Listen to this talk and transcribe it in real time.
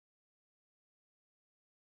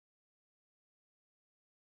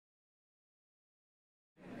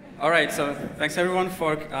All right, so thanks everyone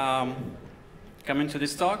for coming to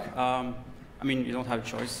this talk. I mean, you don't have a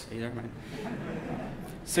choice either, right?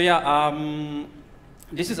 So yeah,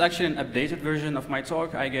 this is actually an updated version of my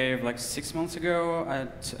talk I gave like 6 months ago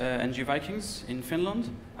at NG Vikings in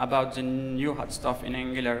Finland about the new hot stuff in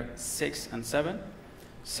Angular 6 and 7.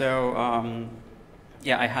 So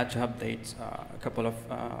yeah, I had to update a couple of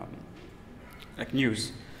like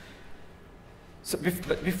news. So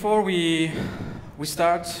but before we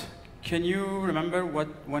start, can you remember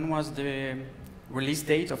when was the release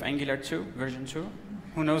date of Angular 2, version 2?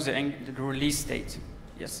 Who knows the release date?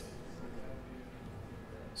 Yes.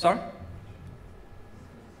 Sorry?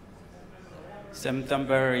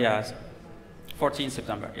 September, yes. 14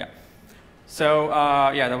 September, yeah. So,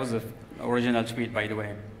 yeah, that was the original tweet, by the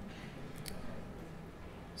way.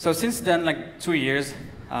 So since then, like 2 years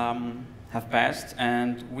have passed,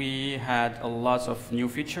 and we had a lot of new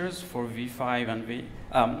features for V5 and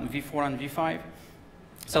V4 and V5.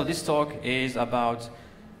 So this talk is about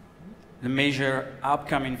the major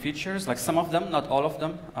upcoming features, like some of them, not all of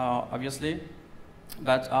them, obviously,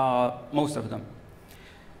 but most of them.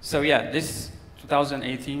 So yeah, this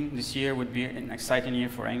 2018, this year would be an exciting year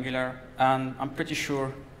for Angular, and I'm pretty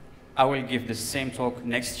sure I will give the same talk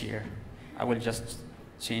next year. I will just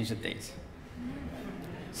change the date.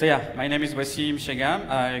 So yeah, my name is Wassim Chegham.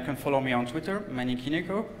 You can follow me on Twitter,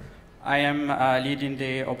 Manikineko. I am leading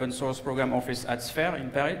the open source program office at Sphere in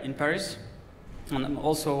Paris. And I'm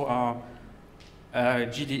also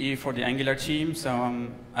GDE for the Angular team, so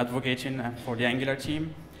I'm advocating for the Angular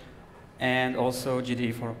team. And also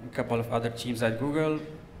GDE for a couple of other teams at Google.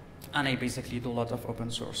 And I basically do a lot of open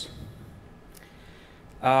source.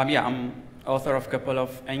 Yeah, I'm author of a couple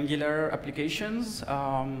of Angular applications.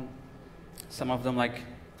 Some of them like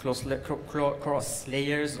cross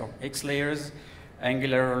layers or X layers,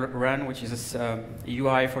 Angular Run, which is a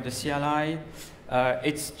UI for the CLI.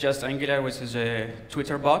 It's just Angular, which is a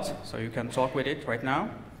Twitter bot, so you can talk with it right now.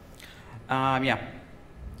 Yeah,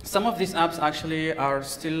 some of these apps actually are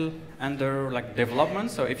still under like development.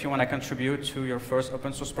 So if you want to contribute to your first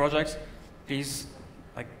open source projects, please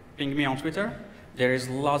like ping me on Twitter. There is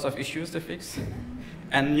lots of issues to fix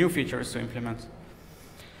and new features to implement.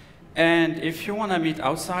 And if you want to meet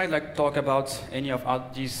outside, like talk about any of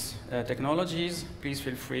these technologies, please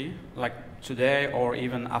feel free, like today or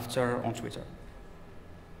even after on Twitter.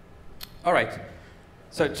 All right,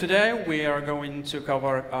 so today we are going to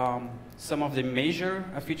cover some of the major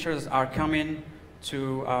features that are coming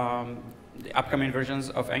to the upcoming versions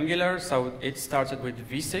of Angular. So it started with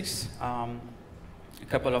V6 a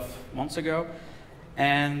couple of months ago,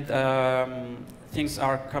 and things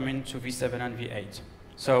are coming to V7 and V8.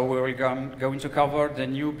 So we're going to cover the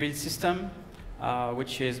new build system,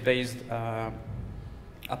 which is based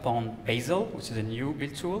upon Bazel, which is a new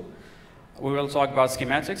build tool. We will talk about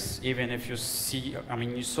schematics, even if you see, I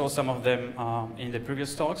mean, you saw some of them in the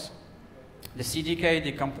previous talks. The CDK,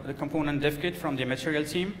 the component dev kit from the Material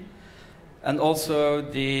team, and also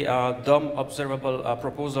the DOM observable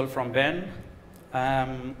proposal from Ben.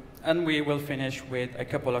 And we will finish with a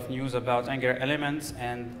couple of news about Angular Elements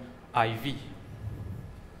and IV.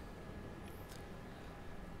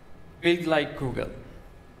 Build like Google,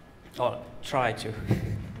 or try to.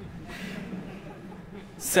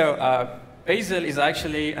 So Bazel is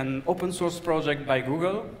actually an open source project by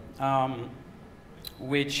Google,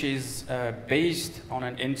 which is based on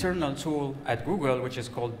an internal tool at Google, which is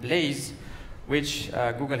called Blaze, which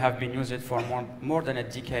Google have been using for more than a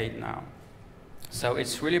decade now. So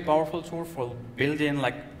it's really powerful tool for building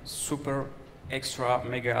like super extra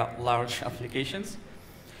mega large applications.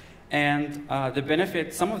 And the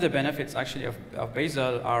benefits, some of the benefits actually of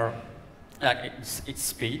Bazel are like its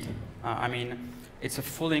speed. I mean, it's a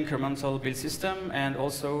full incremental build system, and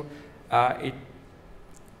also it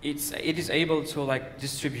is able to like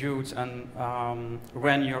distribute and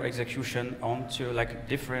run your execution onto like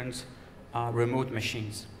different remote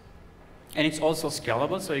machines. And it's also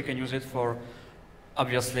scalable, so you can use it for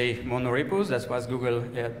obviously monorepos.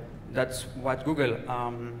 That's what Google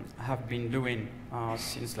have been doing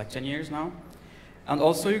since like 10 years now. And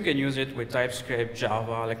also you can use it with TypeScript,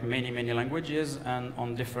 Java, like many languages, and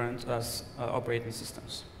on different operating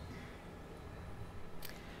systems.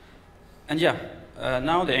 And yeah,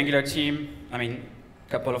 now the Angular team, I mean,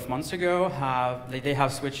 a couple of months ago, they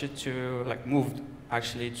have switched it to, like moved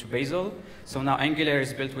actually to Bazel. So now Angular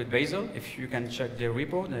is built with Bazel, if you can check the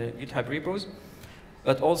repo, the GitHub repos.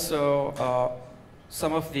 But also,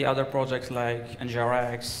 some of the other projects like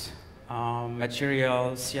NGRX,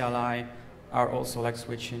 Material, CLI are also like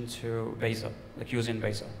switching to Bazel, like using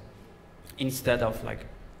Bazel, instead of like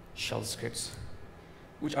shell scripts.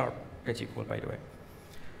 which are pretty cool, by the way.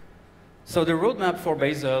 So the roadmap for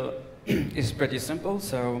Bazel is pretty simple.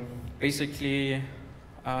 So basically,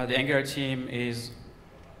 the Angular team is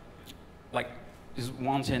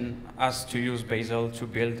wanting us to use Bazel to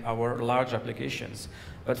build our large applications.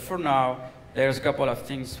 But for now, there's a couple of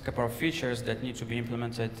things, a couple of features that need to be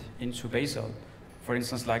implemented into Bazel. For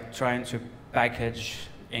instance, like trying to package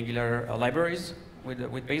Angular libraries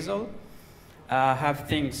with Bazel. Have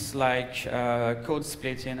things like code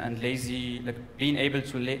splitting and being able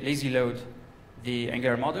to lazy load the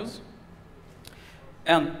Angular models.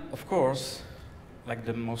 And of course, like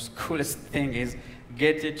the most coolest thing is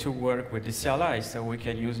get it to work with the CLI so we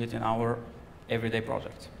can use it in our everyday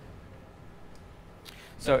project.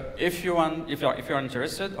 So if you're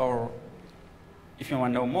interested, or if you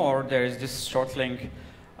want to know more, there is this short link,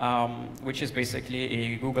 which is basically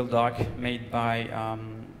a Google Doc made by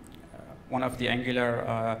one of the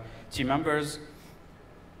Angular team members,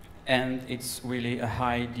 and it's really a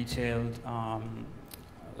high detailed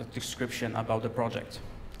description about the project.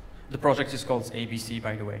 The project is called ABC,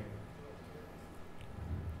 by the way.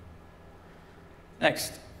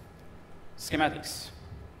 Next, schematics.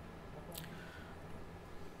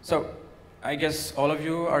 So I guess all of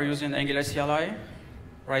you are using Angular CLI.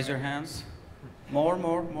 Raise your hands. More,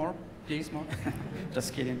 please, more.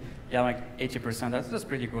 Just kidding. Yeah, like 80%. That's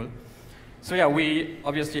pretty cool. So yeah, we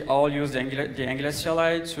obviously all use the Angular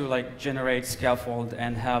CLI to like generate scaffold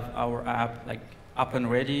and have our app like up and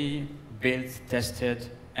ready, built, tested,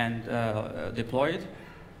 and deployed.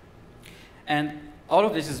 And all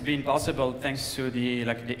of this has been possible thanks to the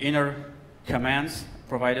inner commands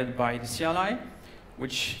provided by the CLI,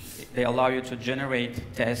 which they allow you to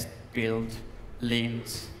generate, test, build,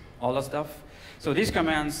 lint, all that stuff. So these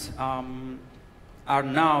commands are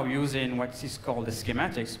now using what is called the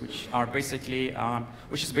schematics, which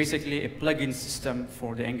is basically a plugin system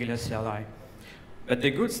for the Angular CLI. But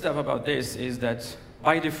the good stuff about this is that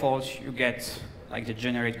by default you get like the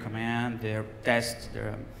generate command, the test,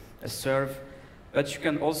 the serve, but you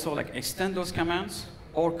can also like extend those commands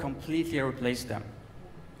or completely replace them.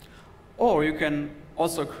 Or you can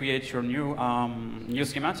also create your new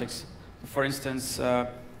schematics. For instance,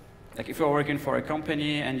 like if you're working for a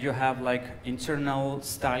company and you have like internal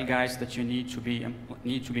style guides that you need to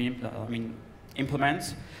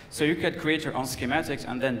implement, so you could create your own schematics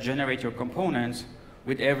and then generate your components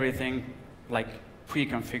with everything like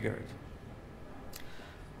pre-configured.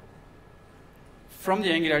 From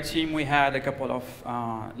the Angular team, we had a couple of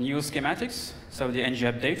new schematics. So the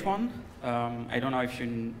NgUpdate one, I don't know if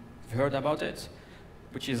you've heard about it,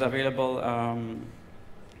 which is available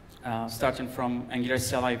starting from Angular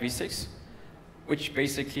CLI v6, which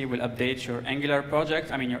basically will update your Angular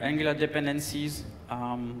project, your Angular dependencies,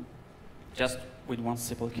 just with one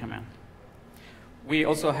simple command. We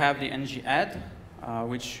also have the ng-add,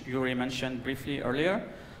 which Yuri mentioned briefly earlier.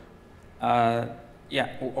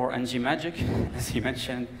 Or ng-magic, as he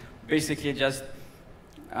mentioned. Basically just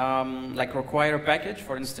like require a package,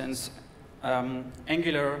 for instance,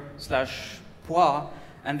 Angular/Pois,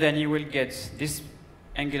 and then you will get this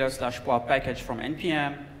Angular/Pois package from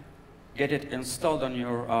npm, get it installed on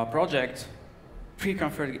your project,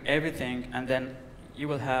 pre-configure everything, and then you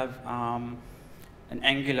will have an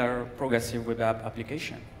Angular progressive web app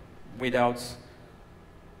application without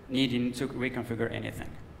needing to reconfigure anything.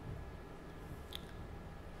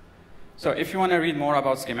 So if you want to read more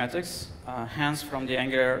about schematics, Hans from the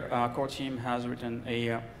Angular core team has written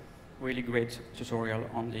a really great tutorial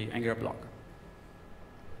on the Angular blog.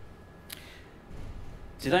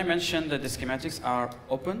 Did I mention that the schematics are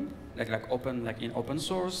open, like in open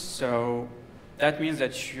source? So that means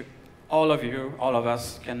that all of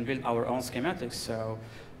us can build our own schematics. So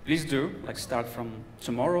please do, start from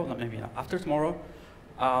tomorrow, maybe after tomorrow,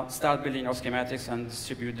 start building your schematics and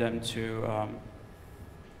distribute them to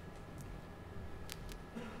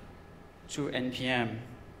npm.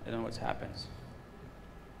 I don't know what happens.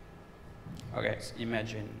 Okay,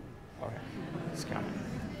 imagine. All right, it's coming.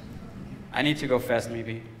 I need to go fast,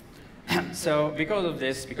 maybe. So because of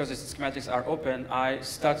this, because the schematics are open, I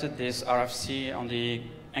started this RFC on the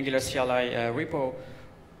Angular CLI repo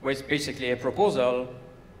with basically a proposal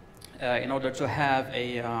in order to have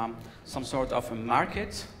some sort of a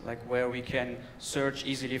market, where we can search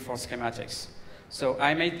easily for schematics. So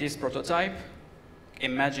I made this prototype.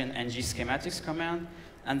 Imagine ng-schematics command,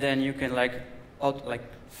 and then you can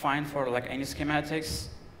find for any schematics,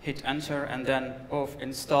 hit enter, and then both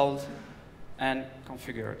installed and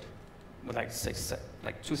configured with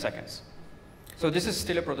 2 seconds. So this is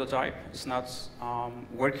still a prototype. It's not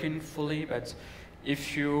working fully, but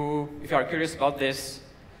if you are curious about this,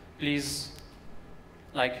 please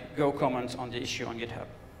like go comment on the issue on GitHub.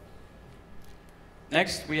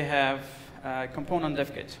 Next, we have component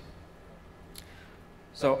dev kit.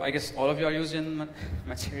 So I guess all of you are using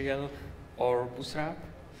Material or Bootstrap.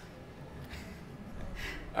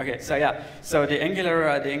 Okay, so yeah, so the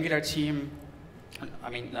Angular team, I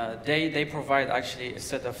mean, they provide actually a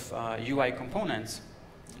set of UI components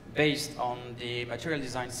based on the material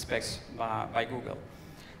design specs by Google.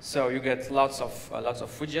 So you get lots of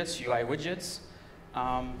widgets, UI widgets,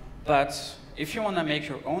 but if you want to make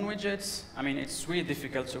your own widgets, I mean, it's really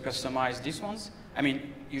difficult to customize these ones. I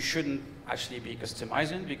mean, you shouldn't actually be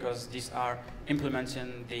customizing because these are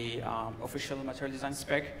implementing the official material design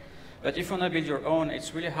spec. But if you want to build your own,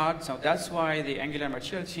 it's really hard. So that's why the Angular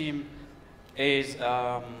material team is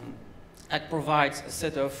provides a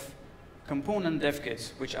set of component dev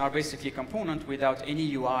kits, which are basically components without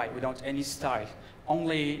any UI, without any style,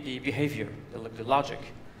 only the behavior, the logic.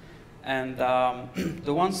 And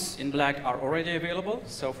the ones in black are already available.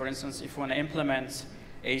 So for instance, if you want to implement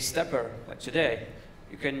a stepper like today,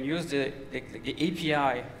 you can use the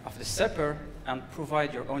API of the stepper and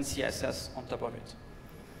provide your own CSS on top of it.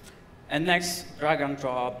 And next, drag and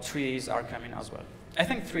drop trees are coming as well. I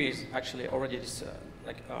think trees actually already is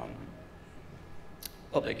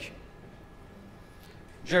public.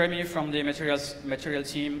 Jeremy from the material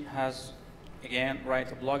team has, again,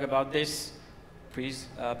 write a blog about this. Please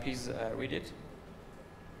read it.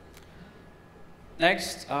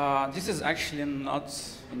 Next, this is actually not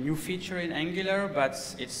a new feature in Angular, but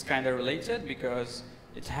it's kind of related because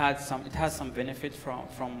it has some benefit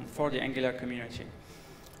for the Angular community.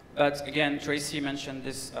 But again, Tracy mentioned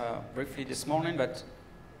this briefly this morning, but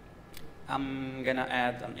I'm gonna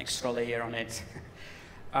add an extra layer on it.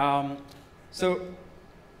 So,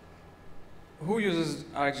 who uses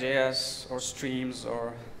ArcGIS or streams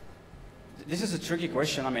or? This is a tricky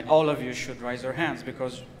question. I mean, all of you should raise your hands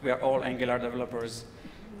because we are all Angular developers.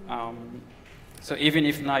 So even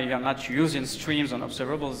if now you are not using streams and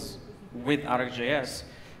observables with ArcGIS,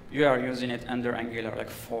 you are using it under Angular, like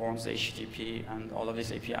forms, HTTP, and all of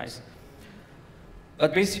these APIs.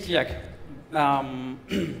 But basically, like,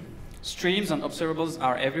 streams and observables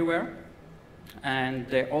are everywhere. And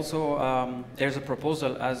they also, there's a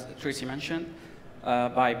proposal, as Tracy mentioned,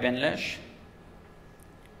 by Ben Lesh,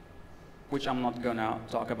 which I'm not gonna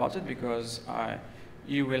talk about it because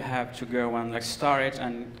you will have to go and like start it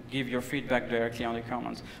and give your feedback directly on the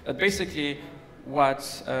comments. But basically, what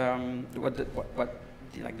the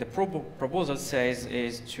proposal says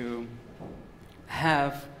is to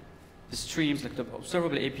have the streams, like the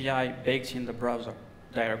observable API, baked in the browser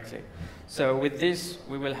directly. So with this,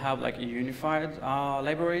 we will have like a unified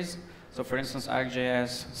libraries. So for instance,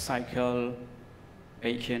 ArcGIS, Cycle,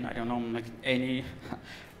 Bacon, I don't know, like any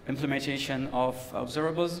implementation of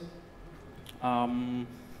observables.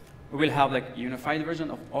 We will have like a unified version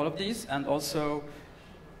of all of these, and also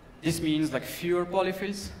this means like fewer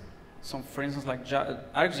polyfills. So for instance, like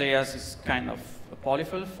ArcGIS is kind of a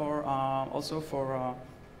polyfill for also for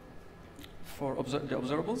the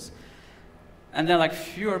observables. And then like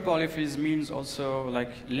fewer polyfills means also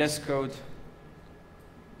like less code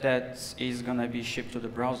that is gonna be shipped to the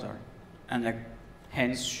browser, and like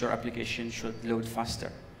hence your application should load faster,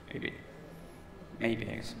 maybe I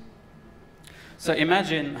guess. So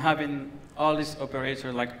imagine having all this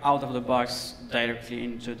operator like out of the box directly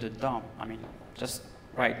into the DOM. I mean, just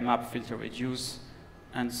write map, filter, reduce,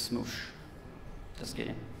 and smoosh. Just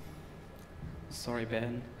kidding. Sorry,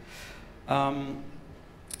 Ben.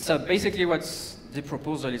 So basically what the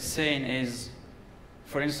proposal is saying is,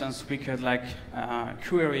 for instance, we could like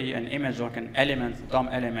query an image like an element, DOM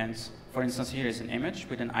element. For instance, here is an image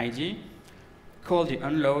with an ID. Call the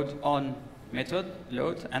unload on method,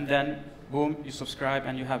 load, and then boom, you subscribe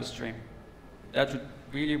and you have a stream. That would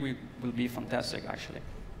really will be fantastic, actually.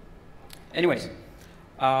 Anyways,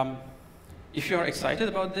 if you are excited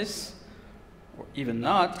about this, or even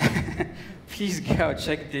not, please go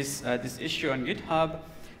check this issue on GitHub.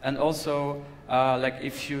 And also, like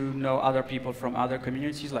if you know other people from other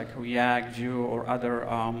communities like React, Vue, or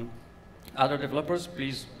other developers,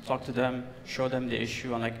 please talk to them, show them the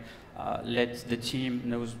issue, and like let the team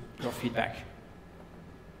know your feedback.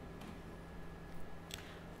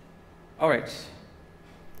 All right.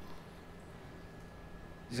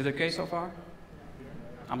 Is it okay so far?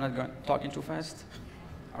 I'm not talking too fast.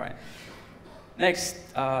 All right.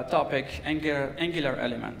 Next topic, Angular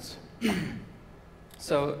elements.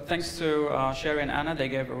 So thanks to Sherry and Anna, they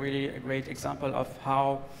gave a really great example of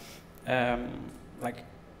how like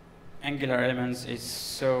Angular elements is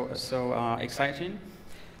so exciting.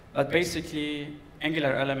 But basically,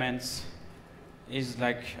 Angular elements is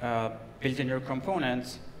like building your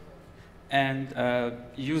components and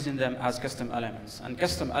using them as custom elements. And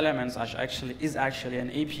custom elements is actually an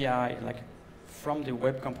API like from the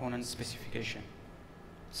web component specification.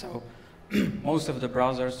 So most of the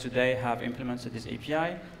browsers today have implemented this API,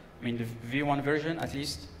 I mean the V1 version at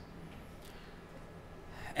least.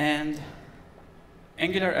 And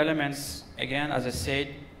Angular elements, again, as I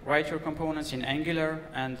said, write your components in Angular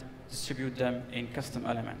and distribute them in custom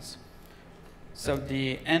elements. So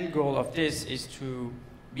the end goal of this is to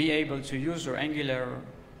be able to use your Angular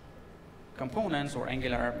components or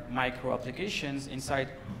Angular micro applications inside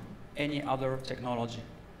any other technology.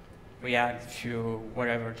 React, Vue,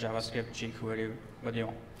 whatever, JavaScript, jQuery, what do you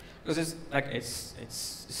want. Because it's like it's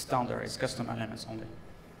standard, it's custom elements only.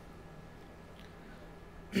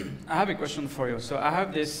 I have a question for you. So I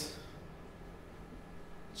have this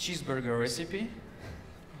cheeseburger recipe.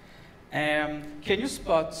 Can you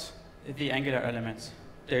spot the Angular element?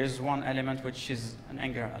 There is one element which is an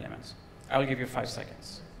Angular element. I'll give you 5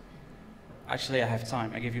 seconds. Actually, I have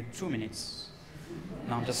time. I give you 2 minutes.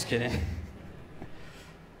 No, I'm just kidding.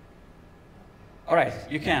 All right,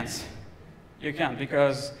 you can't. You can't,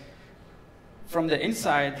 because from the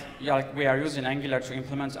inside, we are using Angular to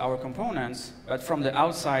implement our components, but from the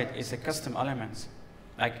outside, it's a custom element.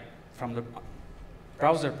 Like, from the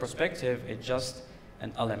browser perspective, it's just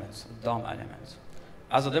an element, a DOM element.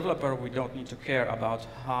 As a developer, we don't need to care about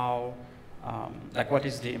how, what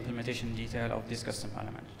is the implementation detail of this custom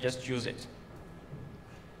element. Just use it.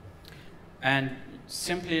 And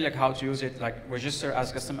simply like how to use it, like register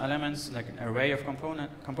as custom elements, like an array of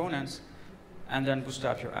components, and then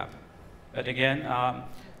bootstrap your app. But again,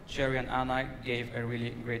 Sherry and Anna gave a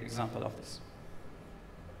really great example of this.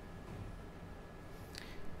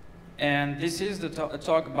 And this is the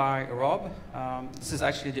talk by Rob. This is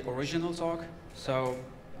actually the original talk, so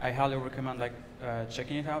I highly recommend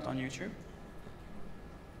checking it out on YouTube.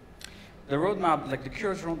 The roadmap, like the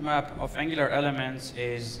current roadmap of Angular elements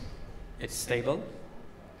is, it's stable.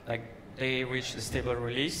 Like they reached the stable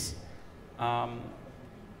release,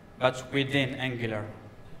 but within Angular.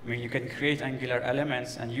 I mean, you can create Angular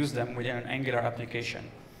elements and use them within an Angular application.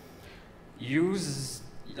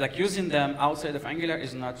 Using them outside of Angular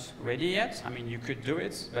is not ready yet. I mean, you could do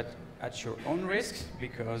it, but at your own risk,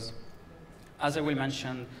 because as I will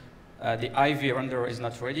mention, the Ivy renderer is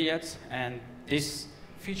not ready yet, and this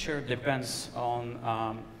feature depends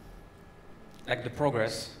on the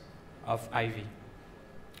progress of Ivy.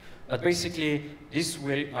 But basically, this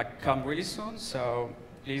will come really soon, so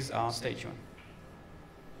please stay tuned.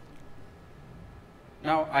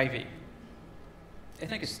 Now, Ivy. I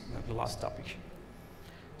think it's the last topic.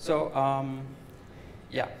 So,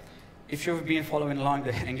 yeah, if you've been following along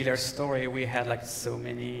the Angular story, we had so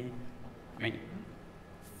many,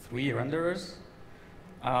 3 renderers.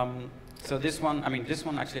 So this one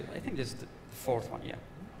actually, I think this is the 4th one, yeah.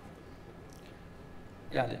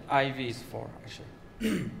 Yeah, the Ivy is 4,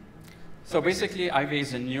 actually. So basically, Ivy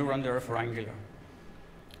is a new renderer for Angular.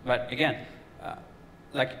 But again,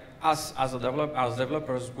 us as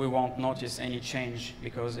developers, we won't notice any change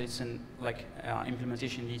because it's in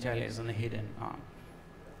implementation detail isn't hidden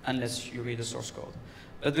unless you read the source code.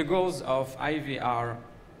 But the goals of Ivy are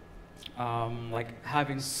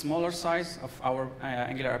having smaller size of our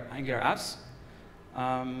Angular apps,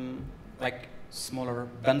 smaller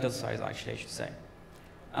bundle size, actually, I should say.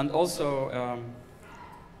 And also,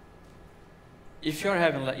 if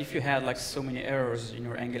you had so many errors in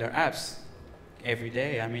your Angular apps every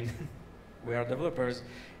day, I mean, we are developers,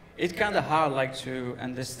 it's kind of hard to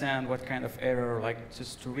understand what kind of error,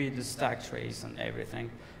 just to read the stack trace and everything,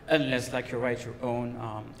 unless you write your own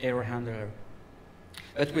error handler.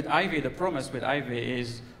 But with Ivy, the promise with Ivy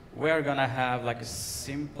is we're gonna have a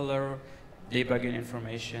simpler debugging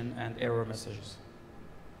information and error messages.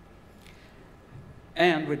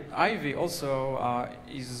 And with Ivy also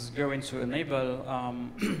is going to enable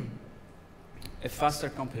a faster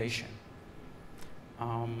compilation.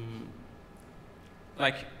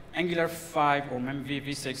 Angular 5 or maybe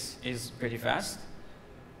V6 is pretty fast,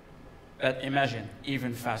 but imagine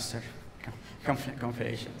even faster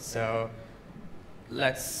compilation. So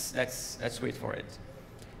let's wait for it.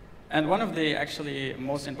 And one of the actually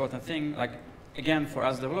most important thing, again for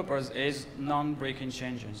us developers, is non-breaking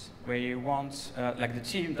changes. We want, the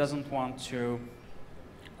team doesn't want to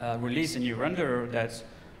release a new renderer that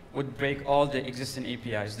would break all the existing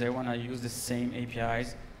APIs. They want to use the same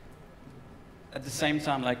APIs. At the same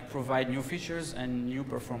time, provide new features and new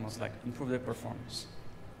performance, improve their performance.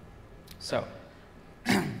 So,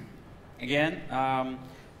 again,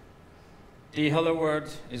 the hello world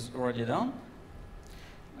is already done.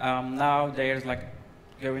 Now there's like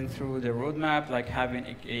going through the roadmap, like having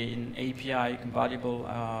an API compatible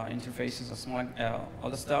interfaces and small, all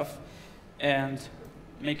the stuff, and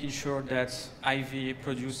making sure that Ivy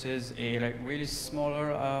produces a like really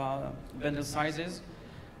smaller bundle sizes.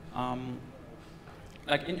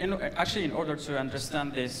 Like actually, in order to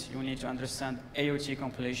understand this, you need to understand AOT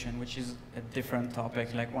compilation, which is a different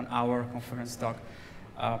topic, like 1 hour conference talk.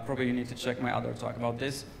 Probably you need to check my other talk about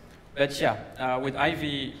this. But yeah, with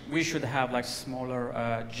Ivy, we should have like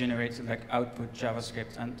smaller generated like output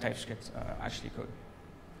JavaScript and TypeScript actually code.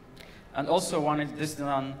 And also when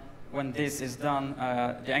this is done,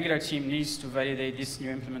 the Angular team needs to validate this new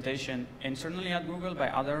implementation internally at Google by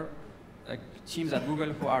other teams at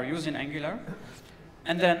Google who are using Angular.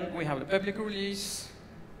 And then we have the public release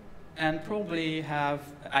and probably have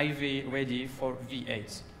Ivy ready for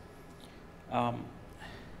V8.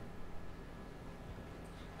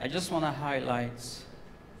 I just want to highlight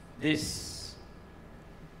this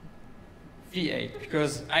V8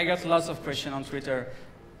 because I got lots of questions on Twitter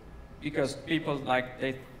because people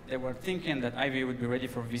they were thinking that Ivy would be ready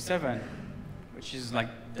for V7, which is like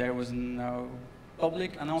there was no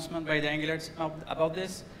public announcement by the Angular team about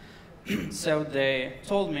this. So they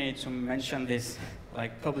told me to mention this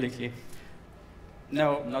like publicly.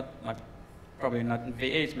 No, not like probably not in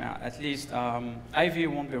V8, but at least Ivy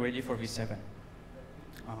won't be ready for V7.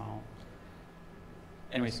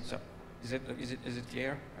 Anyways, so is it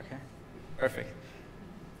clear? Okay, perfect.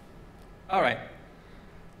 All right.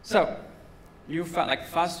 So new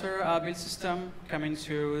faster build system coming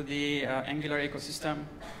to the Angular ecosystem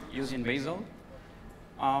using Bazel.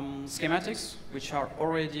 Schematics, which are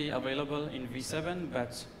already available in V7,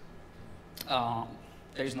 but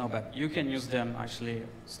there is no but. You can use them actually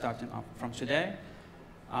starting up from today.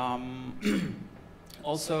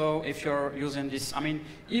 Also, if you're using this, I mean,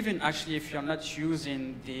 even actually if you're not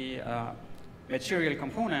using the material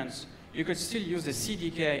components, you could still use the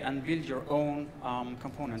CDK and build your own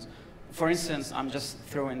components. For instance, I'm just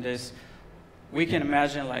throwing this. We can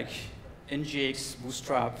imagine like NGX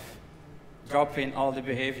Bootstrap dropping all the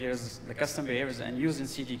behaviors, the custom behaviors, and using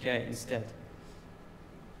CDK instead.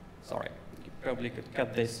 Sorry, you probably could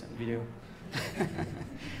cut this video.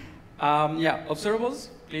 Yeah, observables,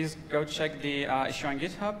 please go check the issue on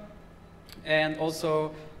GitHub. And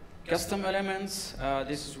also, custom elements,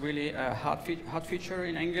 this is really a hot feature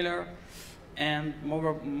in Angular. And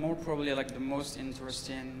more probably like the most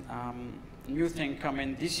interesting new thing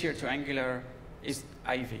coming this year to Angular is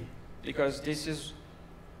Ivy. Because this is,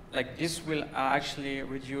 like this will actually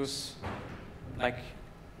reduce like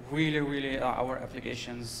really our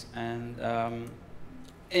applications and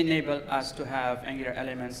enable us to have Angular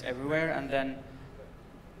elements everywhere, and then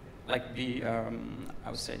like be I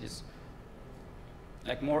would say this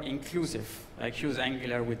like more inclusive, like use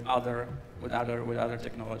Angular with other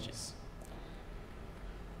technologies.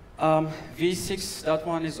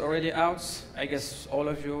 V6.1 is already out. I guess all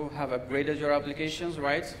of you have upgraded your applications,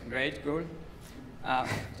 right? Great, good.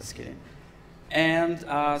 Just kidding. And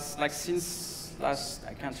like since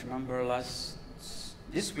I can't remember,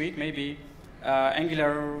 this week maybe,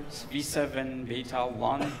 Angular V7 Beta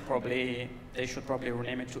 1, probably, they should probably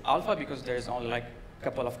rename it to Alpha because there's only like a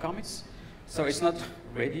couple of commits. So it's not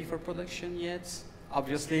ready for production yet,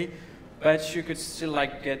 obviously, but you could still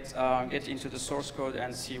like get into the source code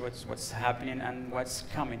and see what's happening and what's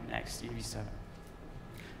coming next in V7.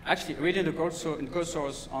 Actually, reading the code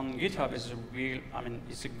source on GitHub is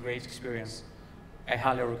it's a great experience. I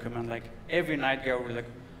highly recommend, like, every night go like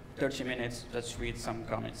 30 minutes, let's read some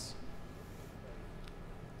comments.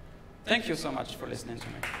 Thank you so much for listening to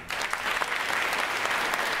me.